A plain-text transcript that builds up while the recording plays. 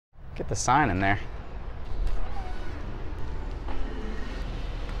Get the sign in there.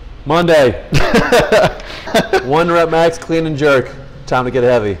 Monday. 1 rep max clean and jerk. Time to get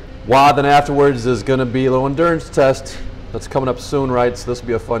heavy. WOD then afterwards is going to be a little endurance test. That's coming up soon, right? So this will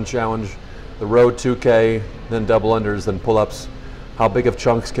be a fun challenge. The road 2K, then double unders, then pull-ups. How big of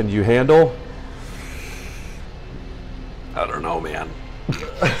chunks can you handle? I don't know, man.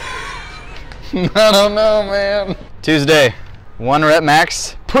 I don't know, man. Tuesday, 1 rep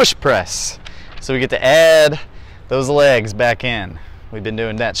max push press. So we get to add those legs back in. We've been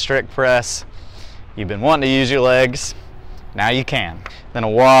doing that strict press. You've been wanting to use your legs. Now you can. Then a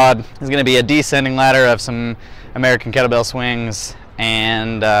WOD is going to be a descending ladder of some American kettlebell swings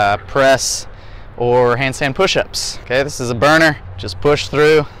and press or handstand push-ups. Okay, this is a burner. Just push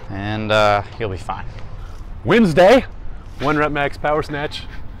through and you'll be fine. Wednesday, 1 rep max power snatch.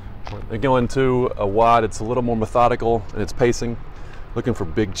 They're going to a WOD. It's a little more methodical in its pacing. Looking for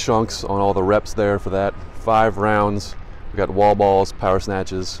big chunks on all the reps there for that. 5 rounds. We got wall balls, power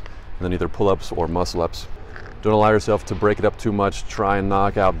snatches, and then either pull-ups or muscle-ups. Don't allow yourself to break it up too much. Try and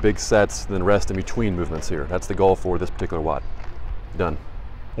knock out big sets, then rest in between movements here. That's the goal for this particular WOD. Done.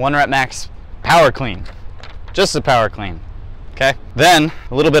 1 rep max power clean. Just a power clean. Okay? Then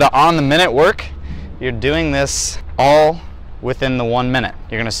a little bit of on the minute work. You're doing this all within the 1 minute.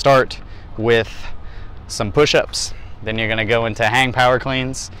 You're going to start with some push-ups. Then you're going to go into hang power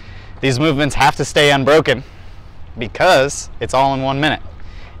cleans. These movements have to stay unbroken because it's all in 1 minute.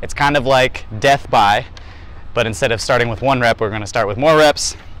 It's kind of like death by, but instead of starting with 1 rep, we're going to start with more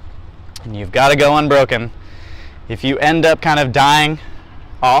reps. And you've got to go unbroken. If you end up kind of dying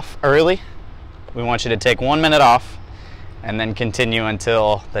off early, we want you to take 1 minute off and then continue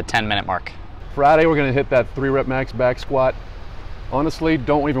until the 10-minute mark. Friday, we're going to hit that 3 rep max back squat. Honestly,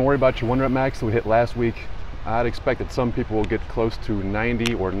 don't even worry about your 1 rep max that we hit last week. I'd expect that some people will get close to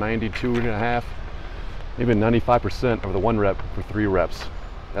 90 or 92.5, even 95% of the 1 rep for 3 reps.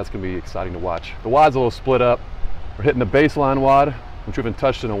 That's going to be exciting to watch. The WOD's a little split up. We're hitting the baseline WOD, which we haven't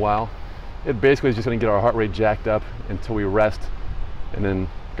touched in a while. It basically is just going to get our heart rate jacked up until we rest and then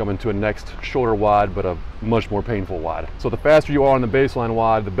come into a next shorter WOD, but a much more painful WOD. So the faster you are on the baseline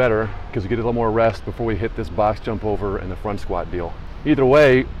WOD, the better, because you get a little more rest before we hit this box jump over and the front squat deal. Either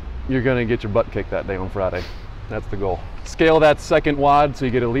way, you're going to get your butt kicked that day on Friday. That's the goal. Scale that second WOD so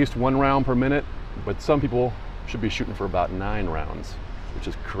you get at least 1 round per minute, but some people should be shooting for about 9 rounds, which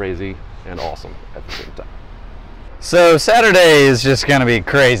is crazy and awesome at the same time. So Saturday is just going to be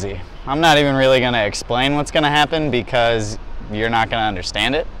crazy. I'm not even really going to explain what's going to happen because you're not going to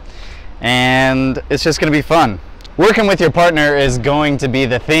understand it. And it's just going to be fun. Working with your partner is going to be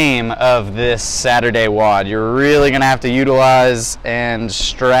the theme of this Saturday WOD. You're really going to have to utilize and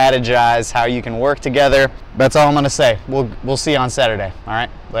strategize how you can work together. That's all I'm going to say. We'll see you on Saturday. All right?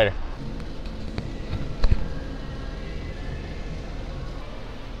 Later.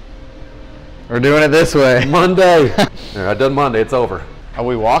 We're doing it this way. Monday. I've done Monday. It's over. Are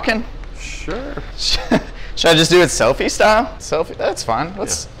we walking? Sure. Should I just do it selfie style? Selfie? That's fine.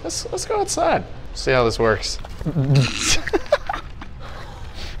 Let's go outside. See how this works.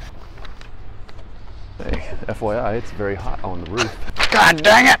 Hey, FYI, it's very hot on the roof. God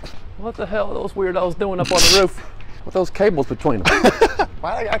dang it! What the hell are those weirdos doing up on the roof with those cables between them?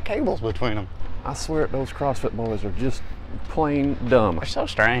 Why they got cables between them? I swear those CrossFit boys are just plain dumb. They're so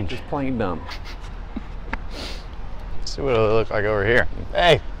strange. Just plain dumb. Let's see what it'll look like over here.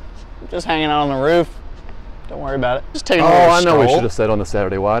 Hey, I'm just hanging out on the roof. Don't worry about it. Just taking a little I know stroll. we should have said on the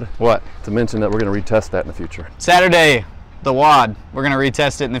Saturday WOD. What? To mention that we're going to retest that in the future. Saturday, the WOD. We're going to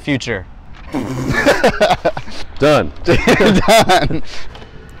retest it in the future. Done. Done.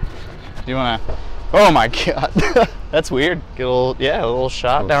 Do you want to? Oh my God. That's weird. Get a little, yeah, a little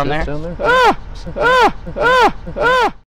shot down there. Down there? Ah! Ah! Ah! Ah!